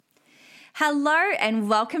Hello and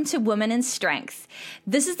welcome to Women in Strength.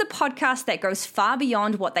 This is the podcast that goes far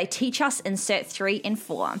beyond what they teach us in Cert 3 and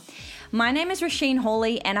 4. My name is Rasheen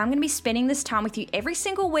Hawley and I'm going to be spending this time with you every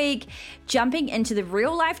single week, jumping into the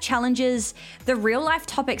real life challenges, the real life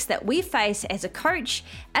topics that we face as a coach,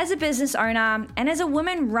 as a business owner, and as a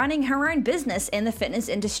woman running her own business in the fitness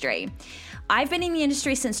industry. I've been in the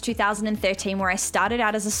industry since 2013, where I started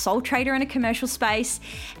out as a sole trader in a commercial space,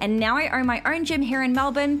 and now I own my own gym here in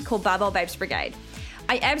Melbourne called Barbell Babes Brigade.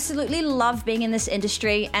 I absolutely love being in this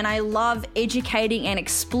industry, and I love educating and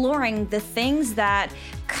exploring the things that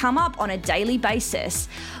come up on a daily basis.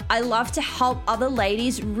 I love to help other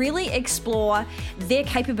ladies really explore their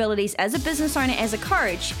capabilities as a business owner, as a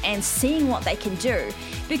coach, and seeing what they can do.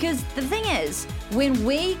 Because the thing is, when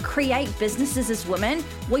we create businesses as women,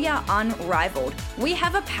 we are unrivaled. We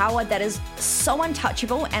have a power that is so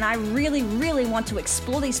untouchable, and I really, really want to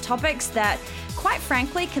explore these topics that, quite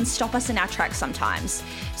frankly, can stop us in our tracks sometimes.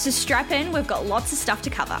 So strap in, we've got lots of stuff to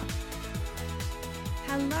cover.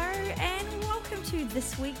 Hello, and welcome to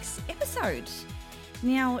this week's episode.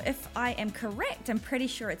 Now, if I am correct, I'm pretty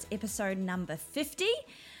sure it's episode number 50,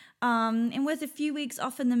 and with a few weeks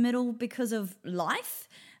off in the middle because of life.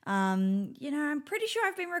 I'm pretty sure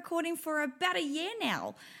I've been recording for about a year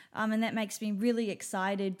now, and that makes me really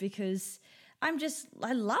excited because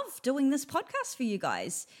I love doing this podcast for you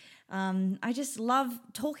guys. I just love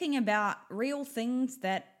talking about real things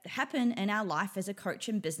that happen in our life as a coach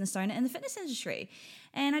and business owner in the fitness industry.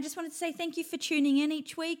 And I just wanted to say thank you for tuning in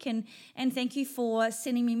each week, and thank you for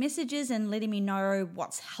sending me messages and letting me know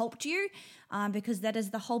what's helped you, because that is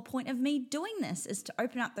the whole point of me doing this, is to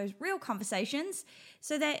open up those real conversations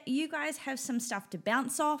so that you guys have some stuff to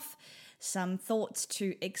bounce off, some thoughts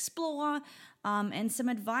to explore, and some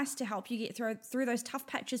advice to help you get through those tough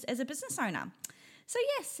patches as a business owner. So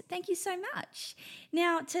yes, thank you so much.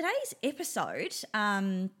 Now, today's episode,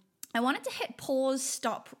 I wanted to hit pause,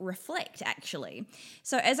 stop, reflect, actually.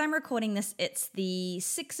 So as I'm recording this, it's the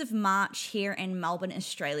 6th of March here in Melbourne,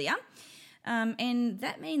 Australia. And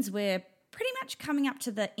that means we're pretty much coming up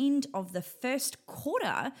to the end of the first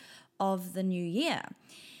quarter of the new year.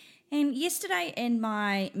 And yesterday in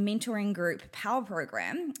my mentoring group power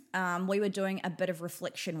program, we were doing a bit of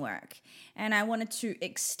reflection work. And I wanted to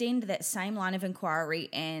extend that same line of inquiry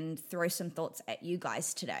and throw some thoughts at you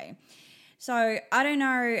guys today. So I don't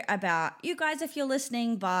know about you guys if you're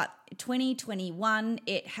listening, but 2021,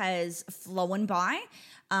 it has flown by.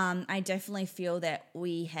 I definitely feel that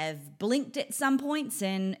we have blinked at some points,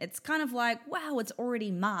 and it's kind of like, wow, it's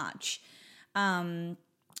already March.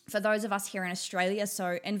 For those of us here in Australia,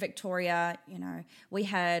 so in Victoria, we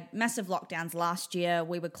had massive lockdowns last year.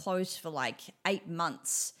 We were closed for like 8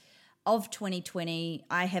 months of 2020.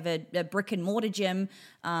 I have a brick and mortar gym,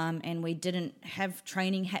 and we didn't have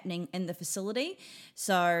training happening in the facility.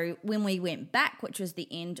 So when we went back, which was the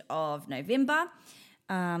end of November,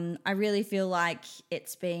 I really feel like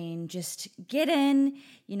it's been just get in,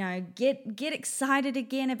 get excited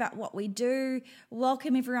again about what we do,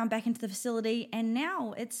 welcome everyone back into the facility, and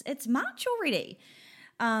now it's March already.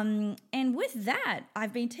 And with that,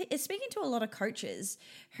 I've been speaking to a lot of coaches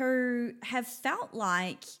who have felt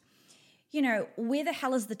like, where the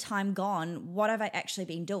hell is the time gone? What have I actually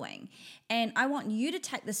been doing? And I want you to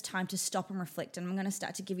take this time to stop and reflect, and I'm going to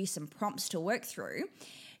start to give you some prompts to work through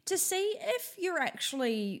to see if you're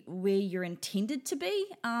actually where you're intended to be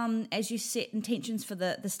as you set intentions for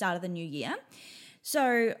the start of the new year.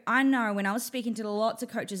 So I know when I was speaking to lots of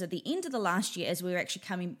coaches at the end of the last year, as we were actually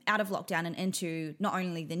coming out of lockdown and into not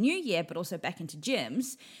only the new year, but also back into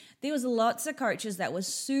gyms, there was lots of coaches that were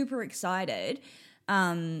super excited,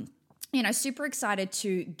 super excited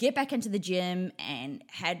to get back into the gym and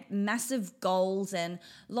had massive goals and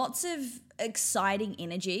lots of exciting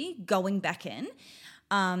energy going back in.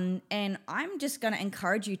 And I'm just going to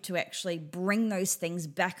encourage you to actually bring those things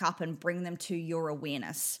back up and bring them to your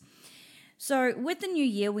awareness. So with the new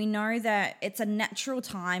year, we know that it's a natural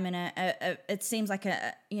time, and it seems like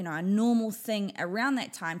a normal thing around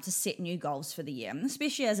that time to set new goals for the year,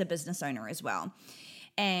 especially as a business owner as well.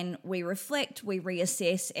 And we reflect, we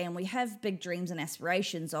reassess, and we have big dreams and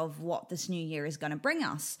aspirations of what this new year is going to bring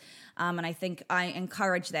us. And I think I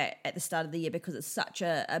encourage that at the start of the year because it's such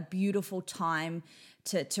a beautiful time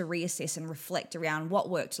to reassess and reflect around what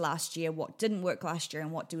worked last year, what didn't work last year,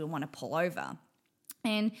 and what do we want to pull over.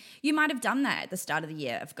 And you might have done that at the start of the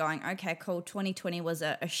year of going, okay, cool, 2020 was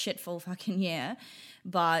a shitful fucking year,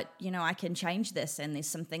 but, I can change this, and there's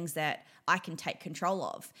some things that I can take control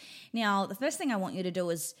of. Now, the first thing I want you to do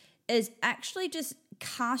is actually just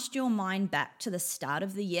cast your mind back to the start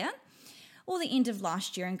of the year. or the end of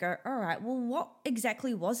last year and go, all right, well, what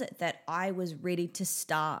exactly was it that I was ready to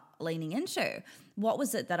start leaning into? What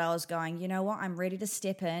was it that I was going, you know what, I'm ready to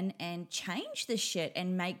step in and change this shit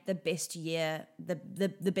and make the best year,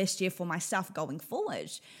 the best year for myself going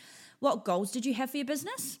forward? What goals did you have for your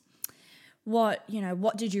business? What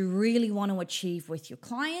did you really want to achieve with your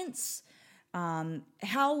clients?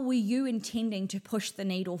 How were you intending to push the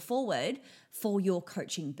needle forward for your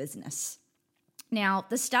coaching business? Now,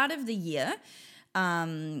 the start of the year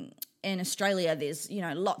in Australia, there's,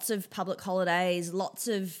 lots of public holidays, lots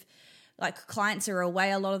of clients are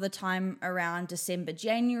away a lot of the time around December,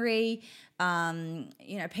 January.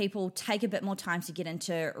 People take a bit more time to get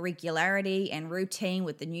into regularity and routine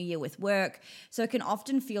with the new year with work. So it can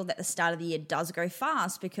often feel that the start of the year does go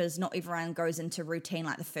fast because not everyone goes into routine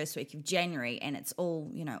like the first week of January and it's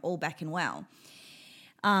all back and well.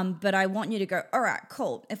 But I want you to go, all right,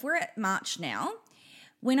 cool. If we're at March now,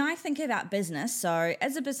 when I think about business, so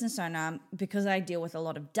as a business owner, because I deal with a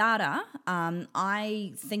lot of data,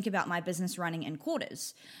 I think about my business running in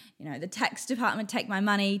quarters. The tax department take my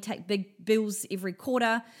money, take big bills every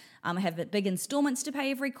quarter. I have big installments to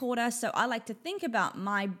pay every quarter. So I like to think about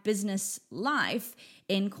my business life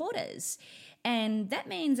in quarters. And that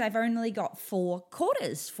means I've only got 4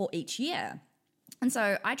 quarters for each year. And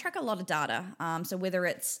so I track a lot of data. So whether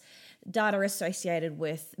it's data associated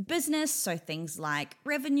with business, so things like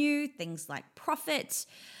revenue, things like profit,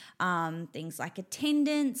 things like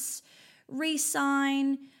attendance,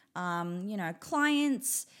 re-sign,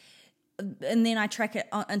 clients, and then I track it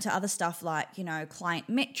into other stuff like, client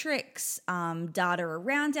metrics, data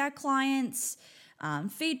around our clients,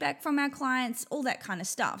 feedback from our clients, all that kind of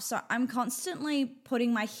stuff. So I'm constantly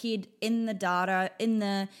putting my head in the data, in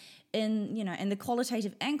the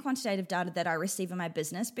qualitative and quantitative data that I receive in my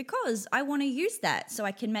business, because I want to use that so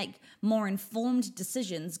I can make more informed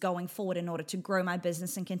decisions going forward in order to grow my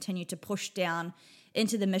business and continue to push down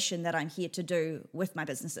into the mission that I'm here to do with my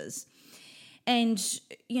businesses. And,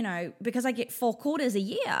 because I get 4 quarters a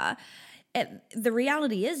year, the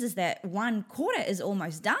reality is that 1 quarter is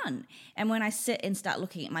almost done. And when I sit and start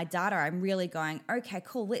looking at my data, I'm really going, okay,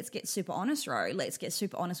 cool, let's get super honest, Ro. Let's get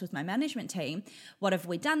super honest with my management team. What have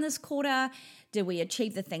we done this quarter? Did we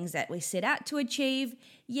achieve the things that we set out to achieve?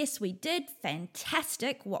 Yes, we did.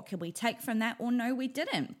 Fantastic. What can we take from that? Or no, we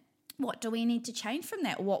didn't. What do we need to change from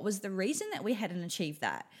that? What was the reason that we hadn't achieved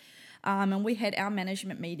that? And we had our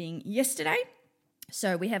management meeting yesterday.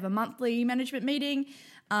 So we have a monthly management meeting,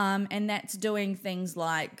 and that's doing things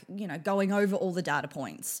like, going over all the data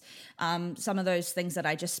points. Some of those things that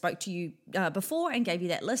I just spoke to you before and gave you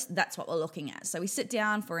that list, that's what we're looking at. So we sit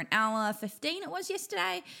down for an hour 15, it was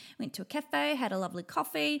yesterday, went to a cafe, had a lovely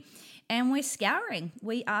coffee, and we're scouring.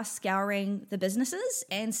 We are scouring the businesses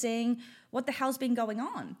and seeing what the hell's been going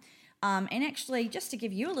on. And actually, just to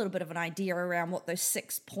give you a little bit of an idea around what those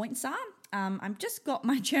 6 points are, I've just got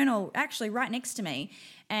my journal actually right next to me,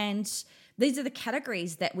 and these are the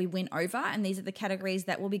categories that we went over, and these are the categories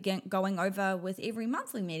that we'll be going over with every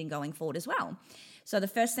monthly meeting going forward as well. So the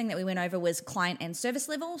first thing that we went over was client and service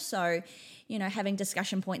level. So, having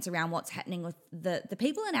discussion points around what's happening with the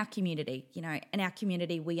people in our community. In our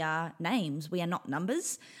community, we are names, we are not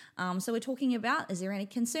numbers. So we're talking about, is there any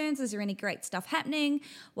concerns? Is there any great stuff happening?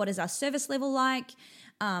 What is our service level like?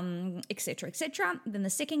 Et cetera, et cetera. Then the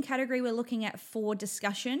second category we're looking at for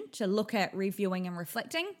discussion to look at reviewing and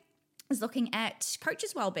reflecting is looking at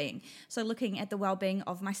coaches' well-being. So looking at the well-being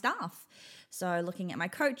of my staff. So looking at my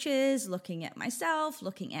coaches, looking at myself,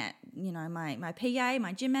 looking at, my PA,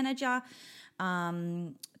 my gym manager,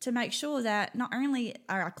 to make sure that not only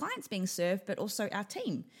are our clients being served, but also our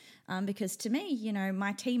team. Because to me,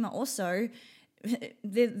 my team are also,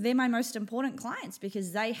 they're my most important clients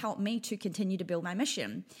because they help me to continue to build my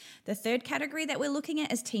mission. The third category that we're looking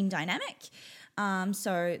at is team dynamic.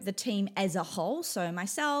 So the team as a whole, so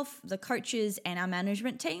myself, the coaches, and our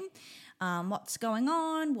management team. What's going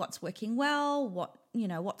on, what's working well,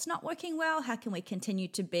 what's not working well, how can we continue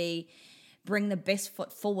to bring the best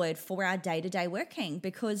foot forward for our day-to-day working,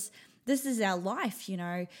 because this is our life.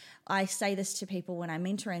 I say this to people when I'm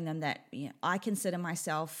mentoring them that I consider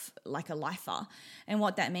myself like a lifer. And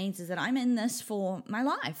what that means is that I'm in this for my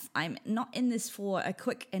life. I'm not in this for a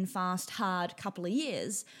quick and fast, hard couple of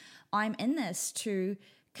years. I'm in this to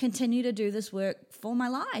continue to do this work for my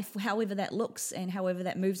life, however that looks and however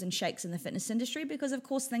that moves and shakes in the fitness industry, because of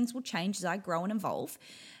course things will change as I grow and evolve.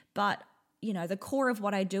 But the core of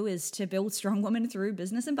what I do is to build strong women through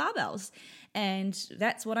business and barbells. And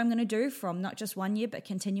that's what I'm going to do from not just 1 year, but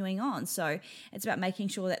continuing on. So it's about making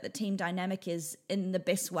sure that the team dynamic is in the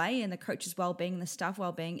best way, and the coach's well-being and the staff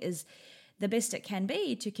well-being is the best it can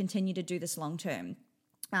be to continue to do this long term.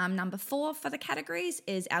 Number 4 for the categories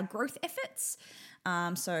is our growth efforts.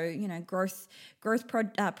 Growth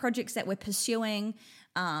projects that we're pursuing,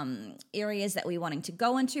 areas that we're wanting to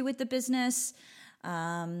go into with the business. So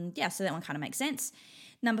that one kind of makes sense.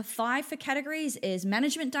 Number 5 for categories is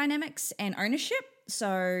management dynamics and ownership.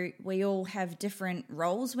 So we all have different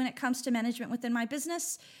roles when it comes to management within my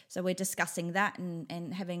business. So we're discussing that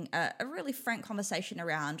and having a really frank conversation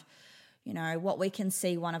around, what we can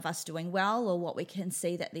see one of us doing well or what we can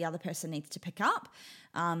see that the other person needs to pick up.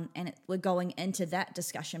 We're going into that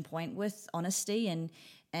discussion point with honesty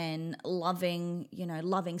and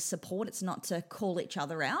loving support. It's not to call each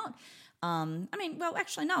other out.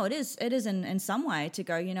 It is in some way to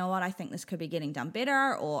go, you know what, I think this could be getting done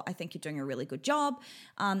better, or I think you're doing a really good job.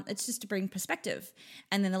 It's just to bring perspective.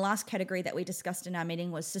 And then the last category that we discussed in our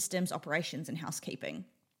meeting was systems, operations, and housekeeping.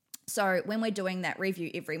 So when we're doing that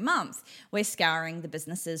review every month, we're scouring the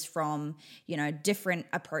businesses from, different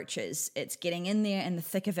approaches. It's getting in there in the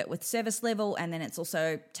thick of it with service level, and then it's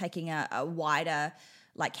also taking a wider,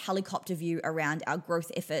 helicopter view around our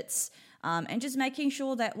growth efforts, and just making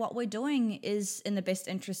sure that what we're doing is in the best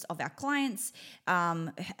interest of our clients,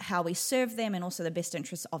 how we serve them, and also the best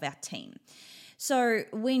interest of our team. So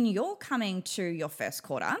when you're coming to your first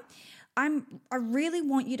quarter, I really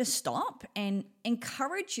want you to stop and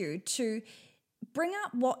encourage you to bring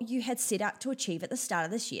up what you had set out to achieve at the start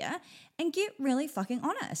of this year and get really fucking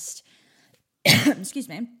honest. Excuse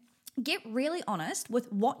me. Get really honest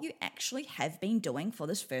with what you actually have been doing for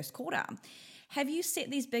this first quarter. Have you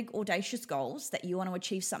set these big audacious goals that you want to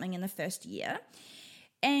achieve something in the first year?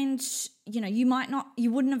 And,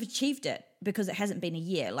 you wouldn't have achieved it because it hasn't been a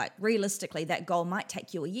year. Realistically, that goal might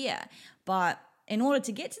take you a year, but in order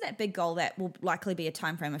to get to that big goal that will likely be a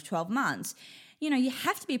time frame of 12 months, you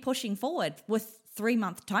have to be pushing forward with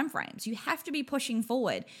 3-month timeframes. You have to be pushing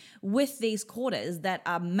forward with these quarters that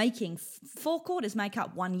are making 4 quarters make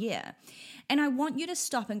up 1 year. And I want you to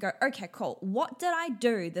stop and go, okay, cool. What did I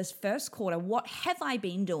do this first quarter? What have I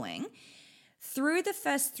been doing through the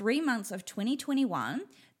first 3 months of 2021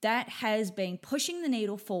 that has been pushing the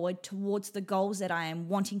needle forward towards the goals that I am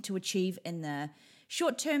wanting to achieve in the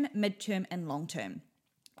short term, mid-term, and long term?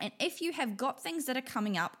 And if you have got things that are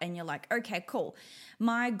coming up and you're like, okay, cool,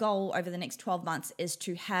 my goal over the next 12 months is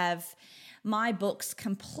to have my books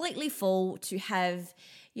completely full, to have,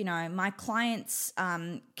 my clients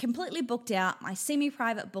completely booked out, my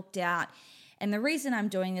semi-private booked out. And the reason I'm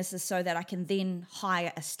doing this is so that I can then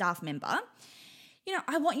hire a staff member.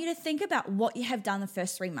 I want you to think about what you have done the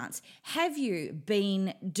first 3 months. Have you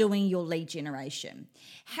been doing your lead generation?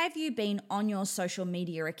 Have you been on your social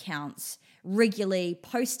media accounts regularly,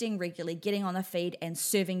 posting regularly, getting on the feed and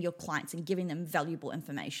serving your clients and giving them valuable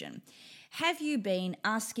information? Have you been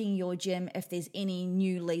asking your gym if there's any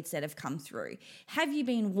new leads that have come through? Have you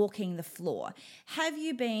been walking the floor? Have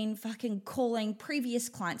you been fucking calling previous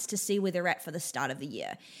clients to see where they're at for the start of the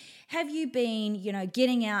year? Have you been,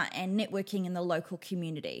 getting out and networking in the local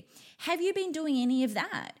community? Have you been doing any of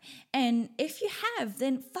that? And if you have,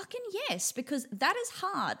 then fucking yes, because that is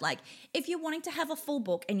hard. If you're wanting to have a full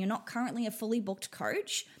book and you're not currently a fully booked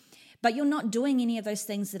coach, but you're not doing any of those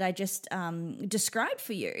things that I just described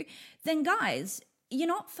for you, then guys, you're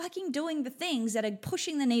not fucking doing the things that are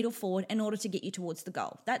pushing the needle forward in order to get you towards the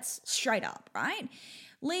goal. That's straight up, right?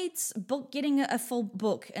 Leads, getting a full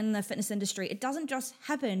book in the fitness industry, it doesn't just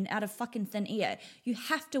happen out of fucking thin air. You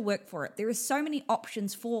have to work for it. There are so many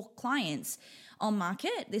options for clients on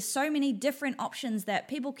market. There's so many different options that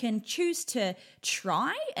people can choose to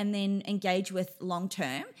try and then engage with long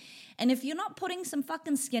term. And if you're not putting some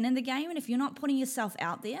fucking skin in the game, and if you're not putting yourself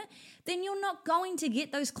out there, then you're not going to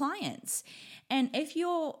get those clients. And if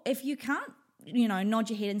you can't, nod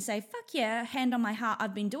your head and say, fuck yeah, hand on my heart,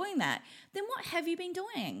 I've been doing that, then what have you been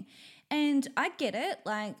doing? And I get it.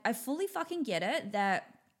 I fully fucking get it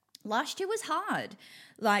that last year was hard.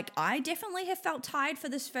 I definitely have felt tired for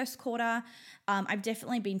this first quarter. I've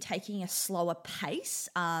definitely been taking a slower pace.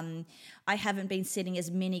 I haven't been setting as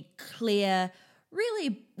many clear,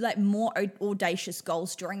 really more audacious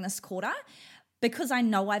goals during this quarter, because I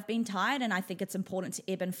know I've been tired and I think it's important to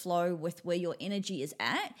ebb and flow with where your energy is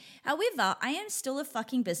at. However, I am still a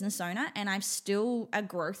fucking business owner and I'm still a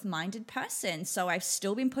growth-minded person. So I've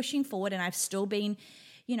still been pushing forward and I've still been,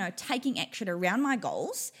 taking action around my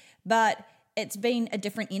goals. But it's been a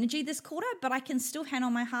different energy this quarter, but I can still hand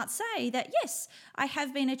on my heart say that, yes, I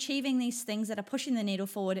have been achieving these things that are pushing the needle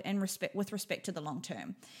forward with respect to the long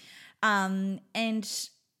term. I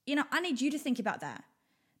need you to think about that.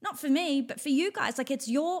 Not for me, but for you guys. It's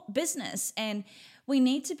your business. And we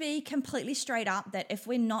need to be completely straight up that if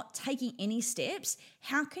we're not taking any steps,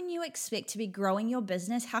 how can you expect to be growing your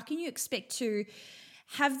business? How can you expect to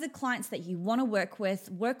have the clients that you want to work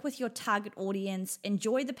with your target audience,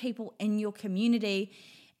 enjoy the people in your community,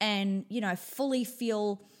 and, fully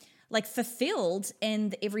feel like fulfilled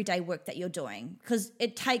in the everyday work that you're doing? Because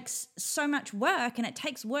it takes so much work, and it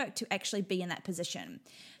takes work to actually be in that position.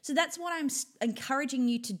 So that's what I'm encouraging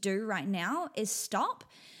you to do right now is stop,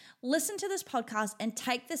 listen to this podcast, and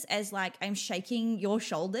take this as like I'm shaking your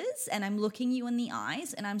shoulders and I'm looking you in the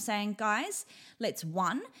eyes and I'm saying, guys, let's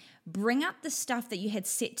bring up the stuff that you had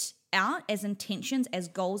set out as intentions, as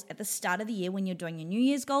goals at the start of the year when you're doing your New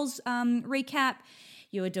Year's goals recap.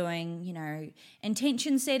 You were doing,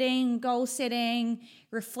 intention setting, goal setting,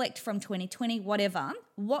 reflect from 2020, whatever.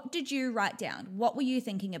 What did you write down? What were you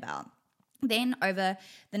thinking about? Then over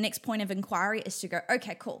the next point of inquiry is to go,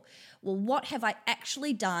 okay, cool. Well, what have I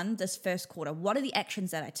actually done this first quarter? What are the actions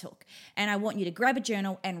that I took? And I want you to grab a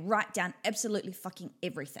journal and write down absolutely fucking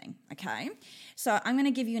everything, okay? So I'm going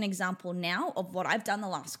to give you an example now of what I've done the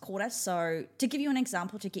last quarter. So to give you an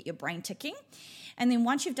example to get your brain ticking. And then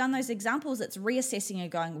once you've done those examples, it's reassessing and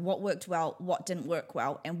going, what worked well, what didn't work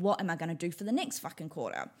well, and what am I going to do for the next fucking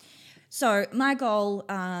quarter? So my goal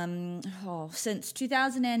since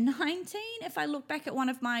 2019, if I look back at one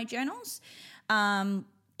of my journals,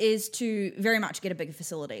 is to very much get a bigger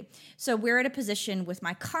facility. So we're at a position with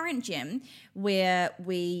my current gym where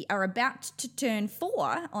we are about to turn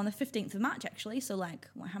 4 on the 15th of March, actually. So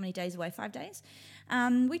how many days away? 5 days?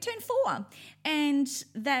 We turn 4. And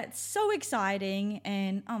that's so exciting.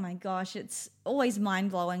 And oh my gosh, it's always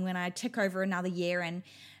mind-blowing when I tick over another year and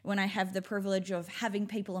when I have the privilege of having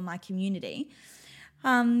people in my community.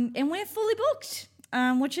 And we're fully booked.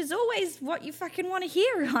 Which is always what you fucking want to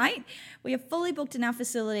hear, right? We are fully booked in our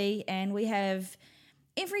facility, and we have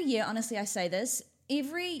every year, honestly, I say this,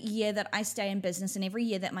 every year that I stay in business and every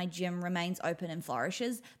year that my gym remains open and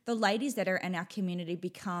flourishes, the ladies that are in our community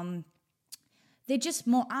they're just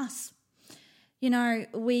more us.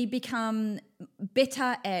 We become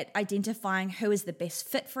better at identifying who is the best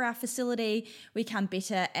fit for our facility. We become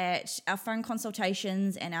better at our phone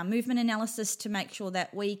consultations and our movement analysis to make sure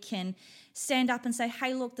that we can stand up and say,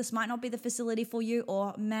 hey, look, this might not be the facility for you,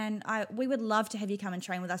 or man, we would love to have you come and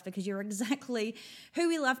train with us because you're exactly who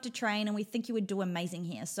we love to train and we think you would do amazing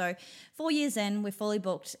here. So 4 years in, we're fully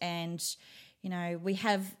booked, and we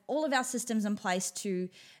have all of our systems in place to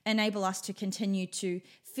enable us to continue to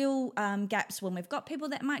fill gaps when we've got people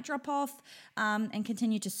that might drop off, and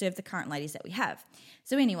continue to serve the current ladies that we have.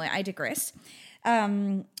 So anyway, I digress.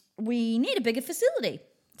 We need a bigger facility.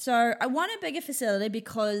 So I want a bigger facility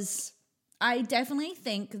because I definitely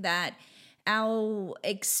think that our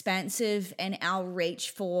expansive and our reach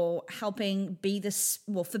for helping being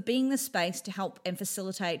the space to help and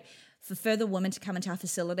facilitate for further women to come into our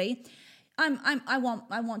facility, I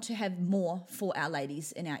want to have more for our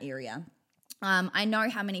ladies in our area. I know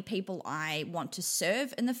how many people I want to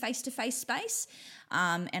serve in the face-to-face space,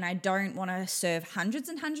 and I don't want to serve hundreds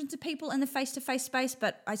and hundreds of people in the face-to-face space,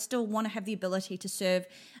 but I still want to have the ability to serve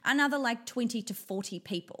another 20 to 40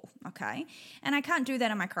 people, okay? And I can't do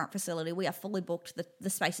that in my current facility. We are fully booked. The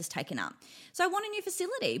space is taken up. So I want a new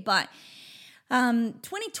facility, but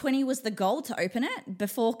 2020 was the goal to open it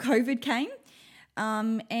before COVID came.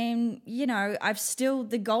 And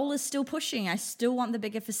the goal is still pushing. I still want the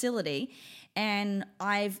bigger facility, and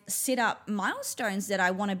I've set up milestones that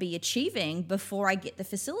I want to be achieving before I get the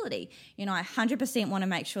facility. I 100% want to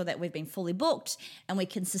make sure that we've been fully booked and we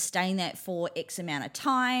can sustain that for X amount of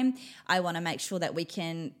time. I want to make sure that we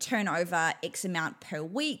can turn over X amount per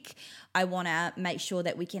week. I want to make sure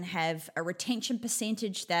that we can have a retention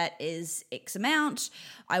percentage that is X amount.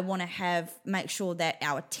 I want to make sure that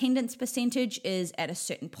our attendance percentage is at a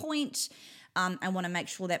certain point. I want to make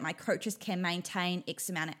sure that my coaches can maintain X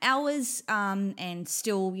amount of hours and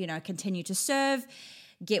still, continue to serve,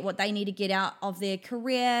 get what they need to get out of their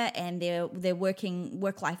career and their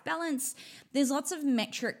work-life balance. There's lots of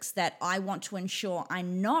metrics that I want to ensure I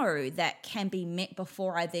know that can be met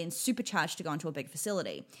before I then supercharge to go into a big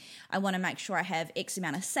facility. I want to make sure I have X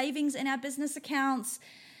amount of savings in our business accounts.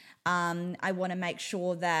 I want to make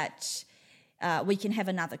sure that we can have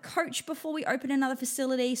another coach before we open another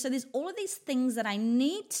facility. So there's all of these things that I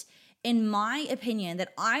need, in my opinion,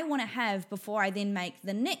 that I want to have before I then make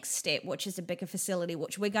the next step, which is a bigger facility,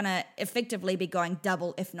 which we're going to effectively be going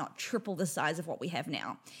double, if not triple the size of what we have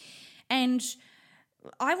now. And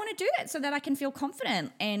I want to do that so that I can feel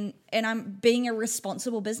confident and I'm being a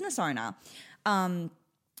responsible business owner.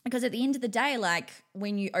 Because at the end of the day,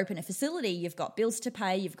 when you open a facility, you've got bills to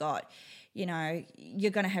pay, you've got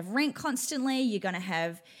you're going to have rent constantly. You're going to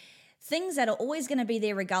have things that are always going to be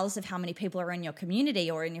there regardless of how many people are in your community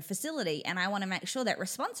or in your facility. And I want to make sure that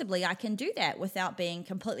responsibly I can do that without being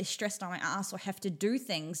completely stressed on my ass or have to do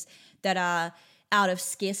things that are out of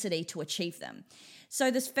scarcity to achieve them. So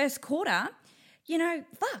this first quarter,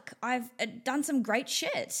 I've done some great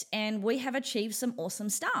shit and we have achieved some awesome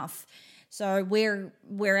stuff. So we're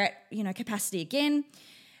at, capacity again.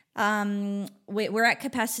 We're at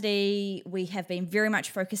capacity. We have been very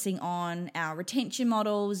much focusing on our retention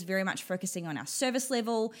models, very much focusing on our service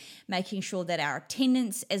level, making sure that our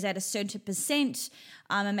attendance is at a certain percent,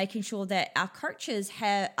 and making sure that our coaches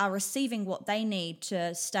are receiving what they need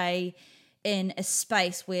to stay in a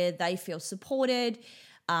space where they feel supported,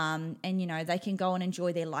 and they can go and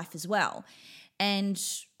enjoy their life as well. And,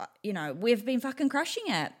 we've been fucking crushing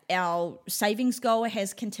it. Our savings goal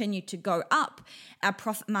has continued to go up. Our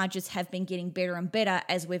profit margins have been getting better and better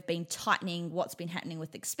as we've been tightening what's been happening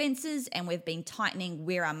with expenses, and we've been tightening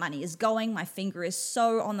where our money is going. My finger is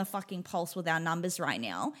so on the fucking pulse with our numbers right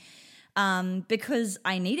now, because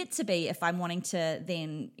I need it to be if I'm wanting to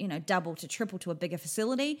then, double to triple to a bigger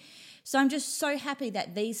facility. So I'm just so happy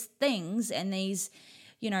that these things and these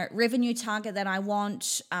revenue target that I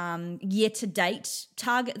want, year to date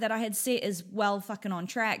target that I had set is well fucking on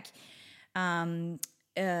track. For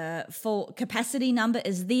capacity number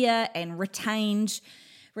is there, and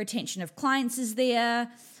retention of clients is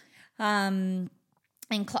there. And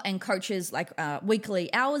coaches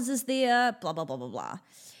weekly hours is there, blah, blah, blah, blah, blah.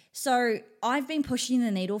 So I've been pushing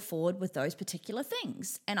the needle forward with those particular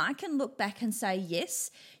things. And I can look back and say,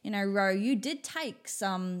 yes, Ro, you did take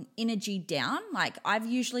some energy down. Like, I've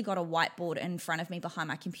usually got a whiteboard in front of me behind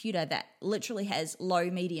my computer that literally has low,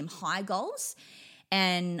 medium, high goals.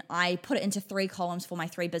 And I put it into 3 columns for my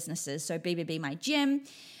 3 businesses. So BBB, my gym,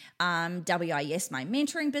 WIS, my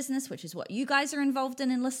mentoring business, which is what you guys are involved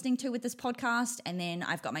in and listening to with this podcast. And then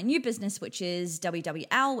I've got my new business, which is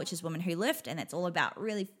WWL, which is Women Who Lift. And that's all about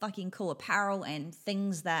really fucking cool apparel and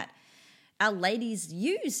things that our ladies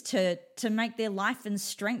use to make their life and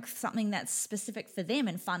strength something that's specific for them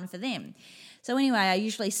and fun for them. So anyway, I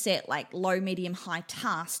usually set low, medium, high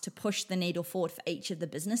tasks to push the needle forward for each of the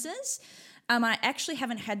businesses. I actually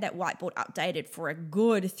haven't had that whiteboard updated for a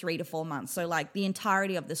good 3 to 4 months. So the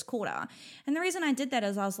entirety of this quarter. And the reason I did that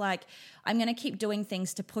is I was like, I'm going to keep doing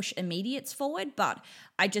things to push immediates forward, but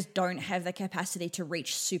I just don't have the capacity to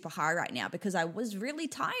reach super high right now because I was really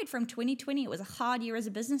tired from 2020. It was a hard year as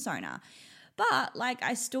a business owner. But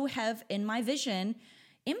I still have in my vision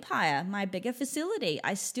Empire, my bigger facility.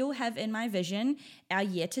 I still have in my vision our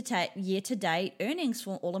year to date earnings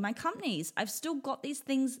for all of my companies. I've still got these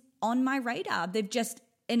things on my radar. They're just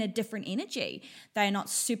in a different energy. They're not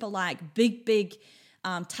super big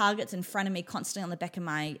targets in front of me constantly on the back of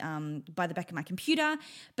my by the back of my computer,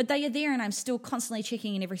 but they are there and I'm still constantly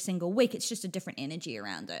checking in every single week. It's just a different energy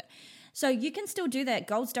around it. So you can still do that.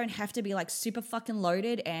 Goals don't have to be super fucking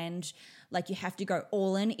loaded and you have to go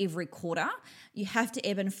all in every quarter. You have to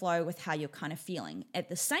ebb and flow with how you're kind of feeling. At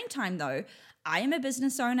the same time though, I am a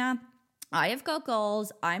business owner. I have got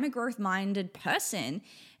goals. I'm a growth-minded person.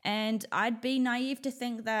 And I'd be naive to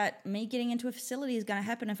think that me getting into a facility is going to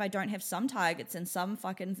happen if I don't have some targets and some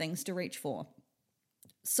fucking things to reach for.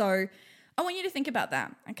 So I want you to think about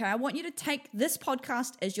that, okay? I want you to take this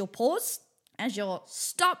podcast as your pause, as your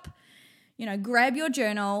stop, grab your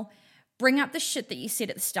journal, bring up the shit that you said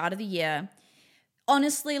at the start of the year.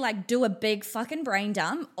 Honestly, do a big fucking brain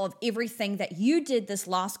dump of everything that you did this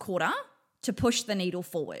last quarter to push the needle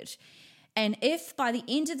forward. And if by the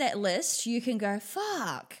end of that list, you can go,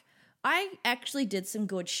 fuck, I actually did some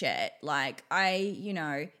good shit.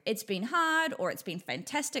 It's been hard or it's been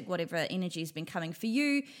fantastic, whatever energy has been coming for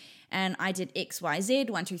you. And I did X, Y, Z,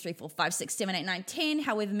 1, 2, 3, 4, 5, 6, 7, 8, 9, 10,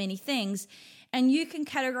 however many things. And you can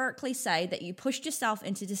categorically say that you pushed yourself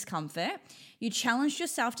into discomfort, you challenged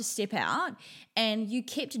yourself to step out, and you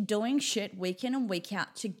kept doing shit week in and week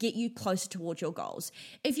out to get you closer towards your goals.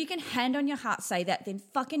 If you can hand on your heart say that, then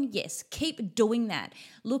fucking yes, keep doing that.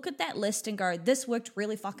 Look at that list and go, this worked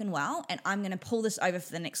really fucking well, and I'm going to pull this over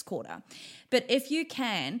for the next quarter. But if you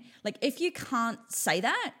can, if you can't say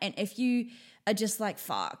that, and if you are just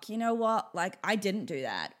fuck, you know what? I didn't do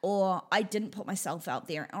that, or I didn't put myself out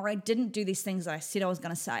there, or I didn't do these things that I said I was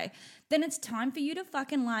going to say, then it's time for you to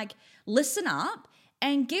fucking listen up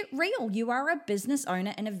and get real. You are a business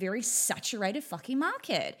owner in a very saturated fucking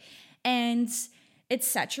market. And it's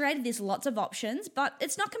saturated. There's lots of options, but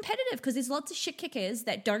it's not competitive because there's lots of shit kickers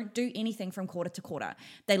that don't do anything from quarter to quarter.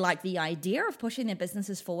 They like the idea of pushing their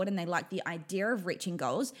businesses forward and they like the idea of reaching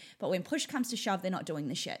goals, but when push comes to shove, they're not doing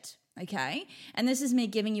the shit. okay? And this is me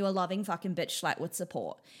giving you a loving fucking bitch slap with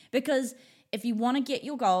support. Because if you want to get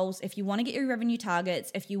your goals, if you want to get your revenue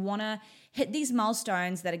targets, if you want to hit these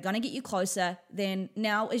milestones that are going to get you closer, then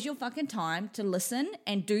now is your fucking time to listen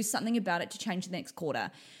and do something about it to change the next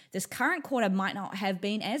quarter. This current quarter might not have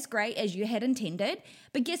been as great as you had intended,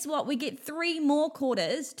 but guess what? We get 3 more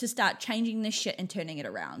quarters to start changing this shit and turning it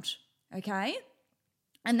around, okay?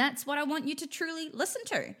 And that's what I want you to truly listen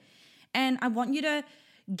to. And I want you to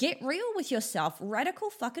get real with yourself. Radical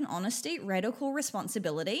fucking honesty, radical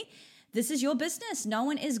responsibility. This is your business. No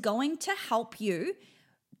one is going to help you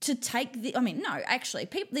to take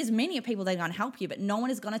there's many people that are going to help you, but no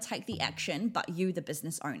one is going to take the action but you, the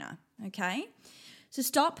business owner, okay? So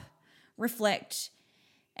stop, reflect,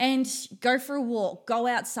 and go for a walk. Go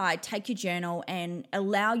outside, take your journal, and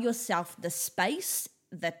allow yourself the space,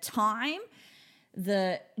 the time,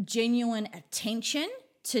 the genuine attention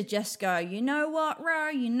to just go, you know what, Ro,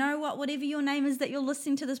 you know what, whatever your name is that you're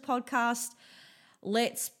listening to this podcast,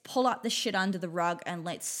 let's pull up the shit under the rug and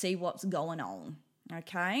let's see what's going on,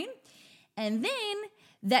 okay? And then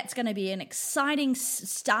that's going to be an exciting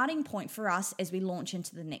starting point for us as we launch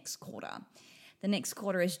into the next quarter. The next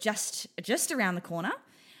quarter is just around the corner.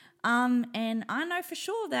 And I know for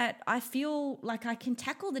sure that I feel like I can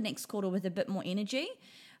tackle the next quarter with a bit more energy.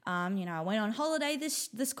 I went on holiday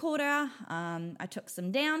this quarter. I took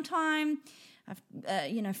some downtime. I've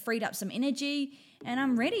freed up some energy, and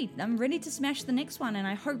I'm ready. I'm ready to smash the next one, and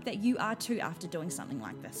I hope that you are too after doing something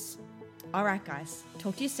like this. All right, guys.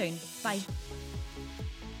 Talk to you soon. Bye.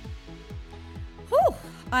 Whew.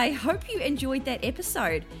 I hope you enjoyed that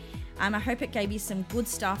episode. I hope it gave you some good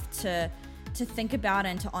stuff to think about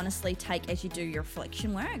and to honestly take as you do your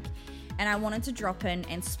reflection work. And I wanted to drop in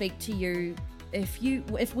and speak to you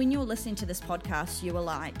if when you're listening to this podcast, you were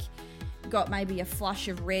like, got maybe a flush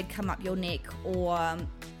of red come up your neck, or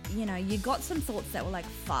you got some thoughts that were like,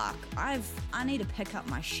 fuck, I need to pick up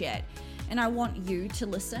my shit, and I want you to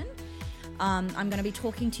listen. I'm going to be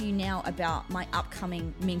talking to you now about my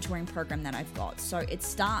upcoming mentoring program that I've got. So it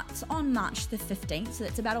starts on March the 15th. So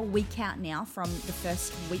it's about a week out now from the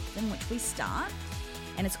first week in which we start.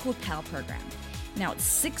 And it's called Power Program. Now it's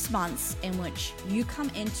 6 months in which you come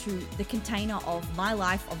into the container of my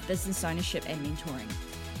life of business ownership and mentoring.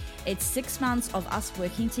 It's 6 months of us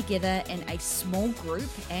working together in a small group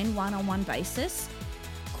and one-on-one basis.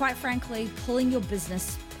 Quite frankly, pulling your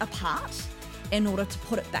business apart in order to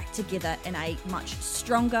put it back together in a much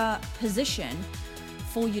stronger position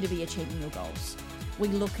for you to be achieving your goals. We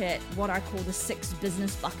look at what I call the 6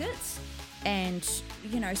 business buckets and,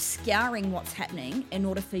 scouring what's happening in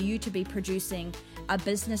order for you to be producing a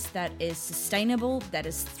business that is sustainable, that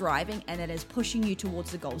is thriving, and that is pushing you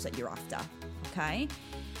towards the goals that you're after, okay?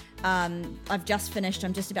 I'm just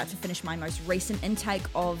about to finish my most recent intake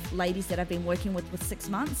of ladies that I've been working with 6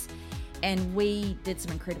 months. And we did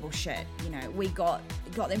some incredible shit. We got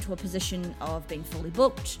them to a position of being fully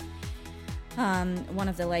booked. One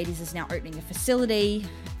of the ladies is now opening a facility.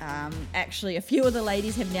 Actually, a few of the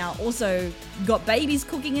ladies have now also got babies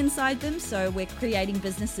cooking inside them. So we're creating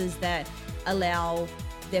businesses that allow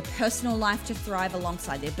their personal life to thrive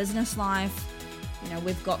alongside their business life.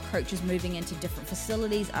 We've got coaches moving into different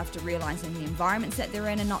facilities after realizing the environments that they're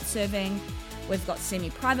in and not serving. We've got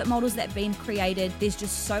semi-private models that have been created. There's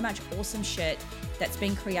just so much awesome shit that's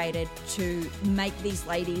been created to make these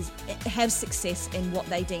ladies have success in what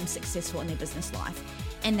they deem successful in their business life.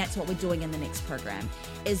 And that's what we're doing in the next program,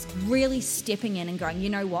 is really stepping in and going,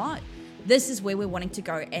 you know what? This is where we're wanting to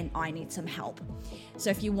go and I need some help.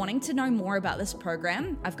 So if you're wanting to know more about this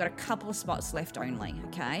program, I've got a couple of spots left only,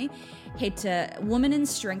 okay? Head to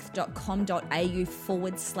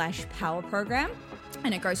womaninstrength.com.au/power program.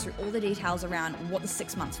 And it goes through all the details around what the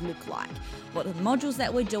 6 months look like, what are the modules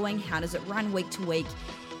that we're doing, how does it run week to week.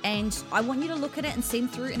 And I want you to look at it and send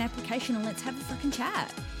through an application and let's have a freaking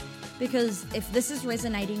chat. Because if this is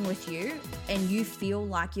resonating with you and you feel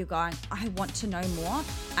like you're going, I want to know more,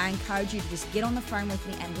 I encourage you to just get on the phone with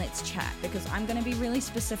me and let's chat, because I'm going to be really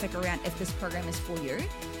specific around if this program is for you.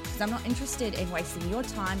 Because I'm not interested in wasting your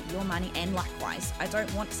time, your money, and likewise, I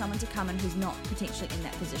don't want someone to come in who's not potentially in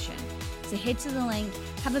that position. So head to the link,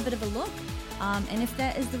 have a bit of a look, and if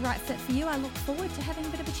that is the right fit for you, I look forward to having a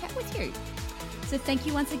bit of a chat with you. So thank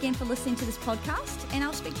you once again for listening to this podcast, and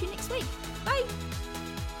I'll speak to you next week. Bye.